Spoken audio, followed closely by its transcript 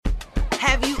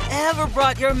Have you ever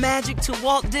brought your magic to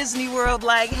Walt Disney World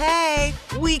like, hey,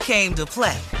 we came to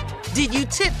play? Did you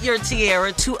tip your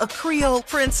tiara to a Creole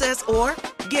princess or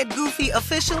get goofy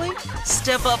officially?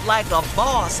 Step up like a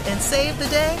boss and save the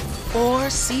day? Or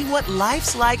see what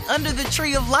life's like under the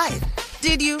tree of life?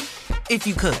 Did you? If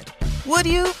you could. Would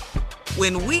you?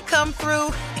 When we come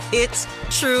through, it's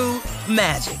true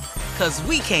magic. 'Cause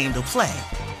we came to play.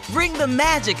 Bring the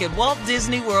magic at Walt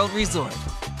Disney World Resort.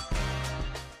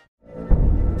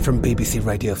 From BBC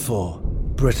Radio 4,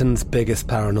 Britain's biggest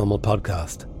paranormal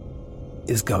podcast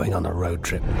is going on a road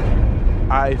trip.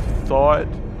 I thought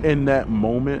in that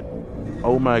moment,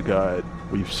 oh my God,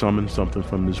 we've summoned something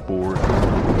from this board.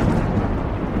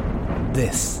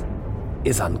 This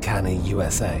is Uncanny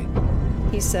USA.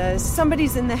 He says,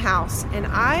 somebody's in the house, and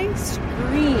I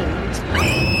screamed.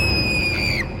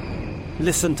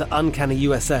 Listen to Uncanny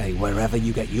USA wherever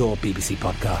you get your BBC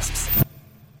podcasts,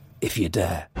 if you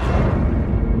dare.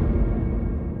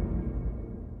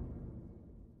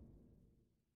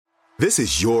 This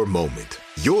is your moment,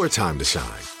 your time to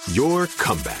shine, your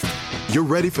comeback. You're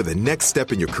ready for the next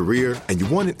step in your career, and you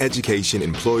want an education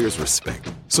employers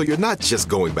respect. So you're not just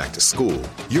going back to school,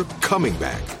 you're coming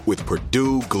back with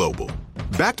Purdue Global.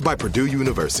 Backed by Purdue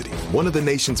University, one of the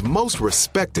nation's most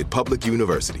respected public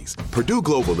universities, Purdue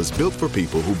Global is built for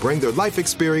people who bring their life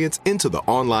experience into the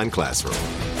online classroom.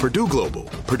 Purdue Global,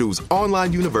 Purdue's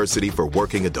online university for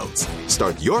working adults.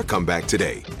 Start your comeback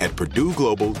today at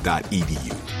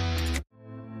purdueglobal.edu.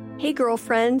 Hey,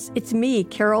 girlfriends, it's me,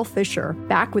 Carol Fisher,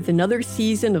 back with another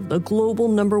season of the global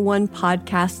 #1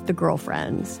 podcast, The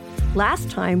Girlfriends.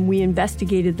 Last time, we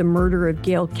investigated the murder of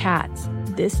Gail Katz.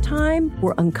 This time,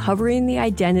 we're uncovering the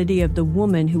identity of the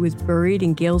woman who was buried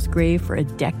in Gail's grave for a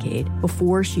decade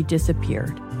before she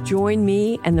disappeared. Join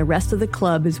me and the rest of the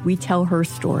club as we tell her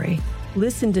story.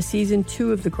 Listen to Season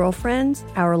 2 of The Girlfriends,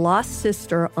 Our Lost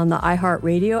Sister on the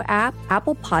iHeartRadio app,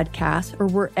 Apple Podcasts, or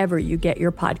wherever you get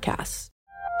your podcasts.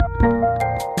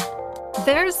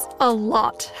 There's a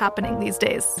lot happening these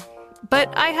days,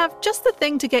 but I have just the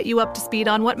thing to get you up to speed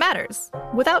on what matters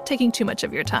without taking too much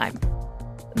of your time.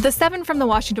 The 7 from the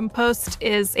Washington Post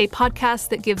is a podcast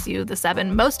that gives you the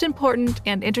 7 most important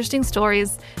and interesting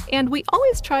stories, and we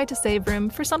always try to save room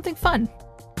for something fun.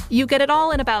 You get it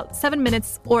all in about 7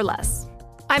 minutes or less.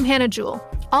 I'm Hannah Jewell.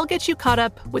 I'll get you caught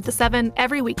up with the 7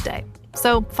 every weekday.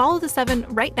 So follow the 7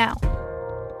 right now.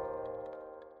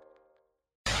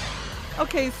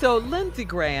 Okay, so Lindsey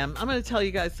Graham, I'm going to tell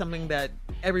you guys something that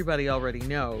everybody already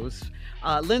knows.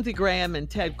 Lindsey Graham and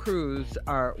Ted Cruz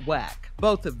are whack,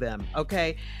 both of them,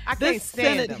 okay? I can't stand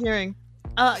Senate them. hearing,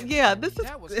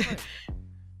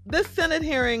 this Senate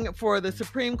hearing for the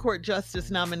Supreme Court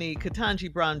Justice nominee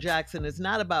Ketanji Brown Jackson is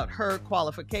not about her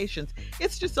qualifications.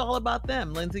 It's just all about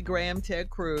them, Lindsey Graham,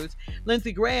 Ted Cruz.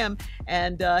 Lindsey Graham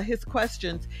and his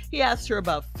questions, he asked her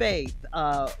about faith.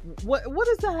 What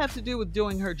does that have to do with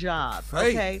doing her job?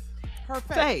 Faith. Okay, Her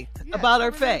faith. Yeah, About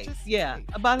her religious faith. Yeah, faith.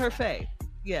 about her faith.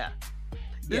 Yeah.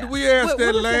 Did Yeah. we ask What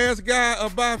that is last guy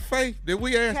about faith? Did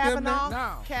we ask him Kavanaugh?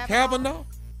 that? No. Kavanaugh?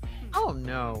 Oh,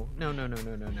 no.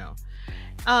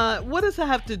 What does that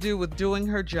have to do with doing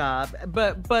her job?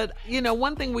 But you know,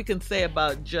 one thing we can say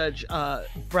about Judge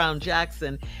Brown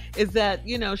Jackson is that,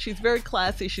 you know, she's very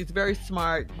classy, she's very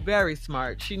smart.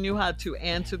 She knew how to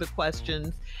answer the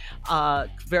questions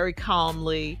very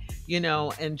calmly, you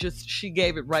know, and just she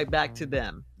gave it right back to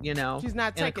them, you know, She's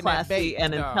not in a taking that classy bait.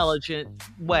 and No. intelligent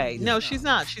way. No, she's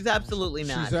not. She's absolutely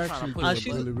not. She's actually doing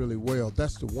she's- really, really well.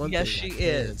 That's the one Yes, thing she I can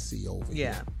is. see over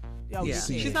Yeah. here. Oh, Yeah,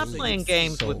 see she's it. not playing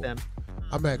games So, with them.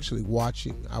 I'm actually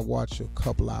watching. I watched a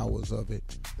couple hours of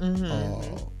it,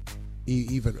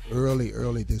 even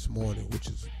early this morning, which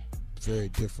is very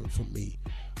different from me.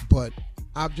 But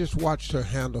I've just watched her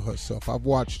handle herself. I've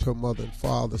watched her mother and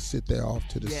father sit there off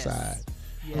to the Yes. side.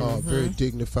 Yes. Very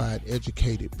dignified,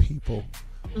 educated people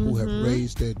who have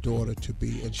raised their daughter to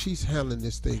be, and she's handling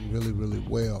this thing really, really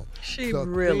well. She The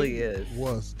really thing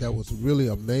is. That was really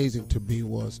amazing to me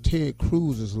was Ted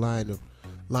Cruz's line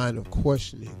of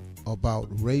questioning about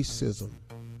racism,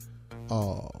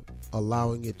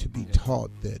 allowing it to be taught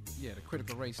that Yeah, the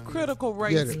critical race theory. Critical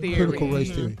race the theory. critical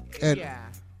race theory, and Yeah.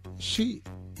 she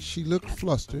looked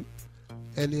flustered,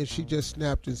 and then she just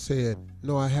snapped and said,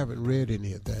 "No, I haven't read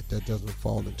any of that. That doesn't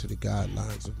fall into the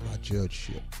guidelines of my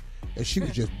judgeship." And she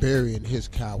was just burying his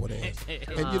coward ass.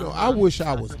 And you know, I wish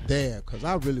I was there, because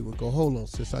I really would go, "Hold on,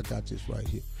 sis, I got this right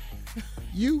here.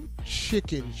 You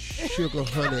chicken sugar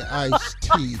honey iced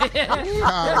tea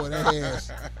coward ass.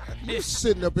 You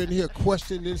sitting up in here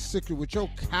questioning this secret with your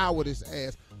cowardice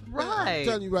ass." Right. I'm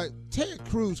telling you right, Ted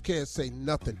Cruz can't say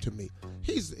nothing to me.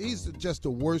 He's just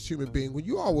the worst human being. When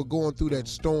you all were going through that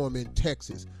storm in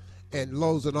Texas and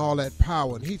losing all that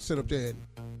power, and he sit up there and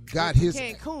got his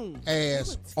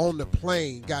ass on the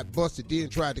plane, got busted, then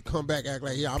tried to come back, act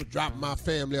like, yeah, I'm dropping my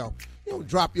family off. You don't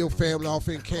drop your family off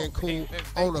in Cancun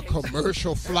on a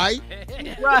commercial flight.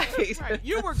 Right.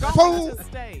 You were going to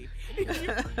stay.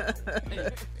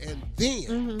 And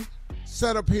then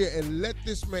set up here and let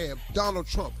this man, Donald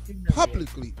Trump,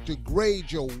 publicly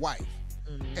degrade your wife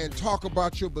and talk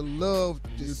about your beloved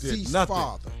deceased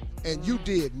father. And you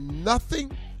did nothing?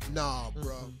 Nah,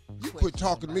 bro. You quit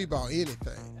talking to me about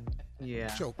anything.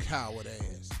 Yeah. Your coward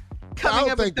ass. Coming I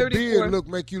don't up think at the 34. beard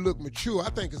make you look mature. I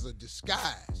think it's a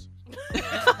disguise.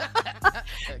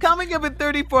 Coming up at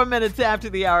 34 minutes after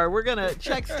the hour, we're going to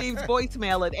check Steve's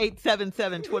voicemail at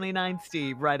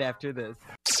 877-29-STEVE right after this.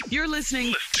 You're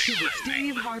listening to the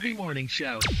Steve Harvey Morning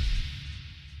Show.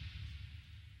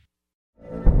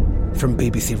 From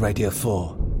BBC Radio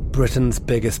 4, Britain's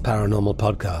biggest paranormal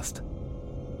podcast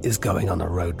is going on a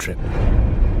road trip.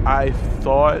 I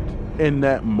thought in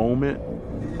that moment,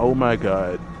 oh my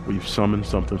God, we've summoned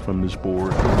something from this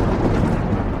board.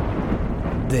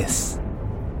 This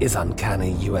is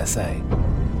Uncanny USA.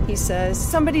 He says,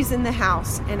 somebody's in the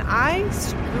house, and I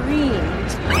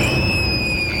screamed.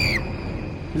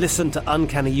 Listen to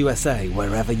Uncanny USA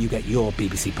wherever you get your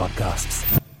BBC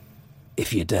podcasts,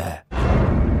 if you dare.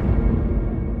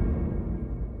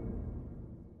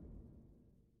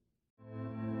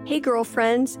 Hey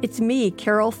girlfriends, it's me,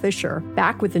 Carol Fisher,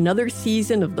 back with another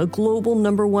season of the global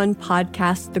 #1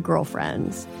 podcast, The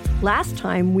Girlfriends. Last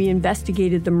time, we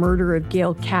investigated the murder of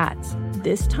Gail Katz.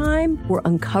 This time, we're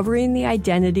uncovering the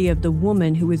identity of the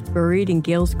woman who was buried in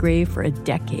Gail's grave for a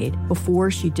decade before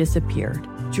she disappeared.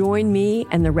 Join me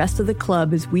and the rest of the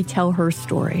club as we tell her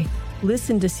story.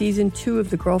 Listen to Season 2 of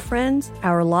The Girlfriends,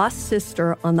 Our Lost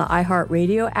Sister on the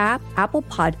iHeartRadio app, Apple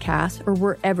Podcasts, or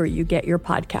wherever you get your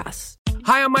podcasts.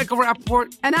 Hi, I'm Michael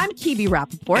Rappaport. And I'm Kibi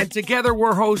Rappaport. And together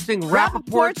we're hosting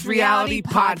Rappaport's Reality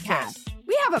Podcast.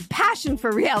 We have a passion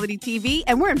for reality TV,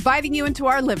 and we're inviting you into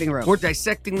our living room. We're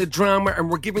dissecting the drama, and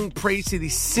we're giving praise to the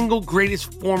single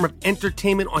greatest form of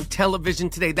entertainment on television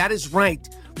today. That is right.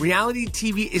 Reality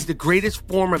TV is the greatest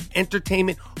form of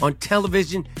entertainment on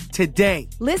television today.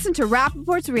 Listen to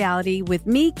Rappaport's Reality with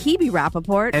me, Kibi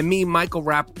Rappaport. And me, Michael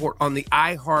Rappaport, on the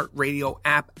iHeartRadio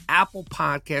app, Apple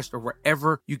Podcast, or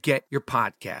wherever you get your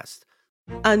podcast.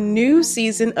 A new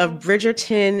season of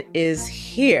Bridgerton is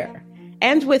here.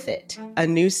 And with it, a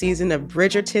new season of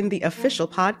Bridgerton, the official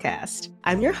podcast.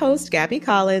 I'm your host, Gabby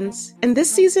Collins, and this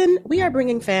season, we are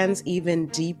bringing fans even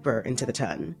deeper into the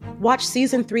ton. Watch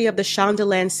Season 3 of the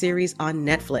Shondaland series on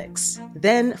Netflix.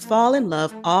 Then fall in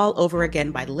love all over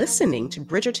again by listening to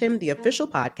Bridgerton, the official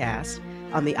podcast,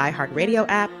 on the iHeartRadio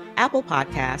app, Apple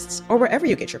Podcasts, or wherever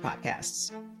you get your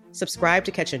podcasts. Subscribe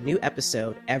to catch a new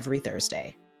episode every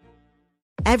Thursday.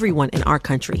 Everyone in our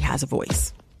country has a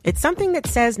voice. It's something that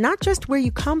says not just where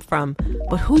you come from,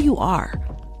 but who you are.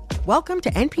 Welcome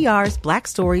to NPR's Black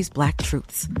Stories, Black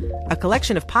Truths, a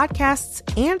collection of podcasts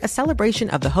and a celebration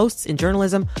of the hosts in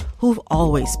journalism who've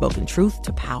always spoken truth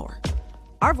to power.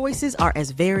 Our voices are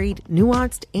as varied,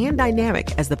 nuanced, and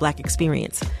dynamic as the Black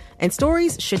experience, and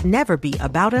stories should never be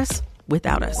about us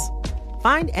without us.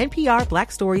 Find NPR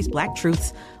Black Stories, Black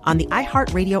Truths on the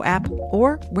iHeartRadio app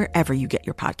or wherever you get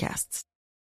your podcasts.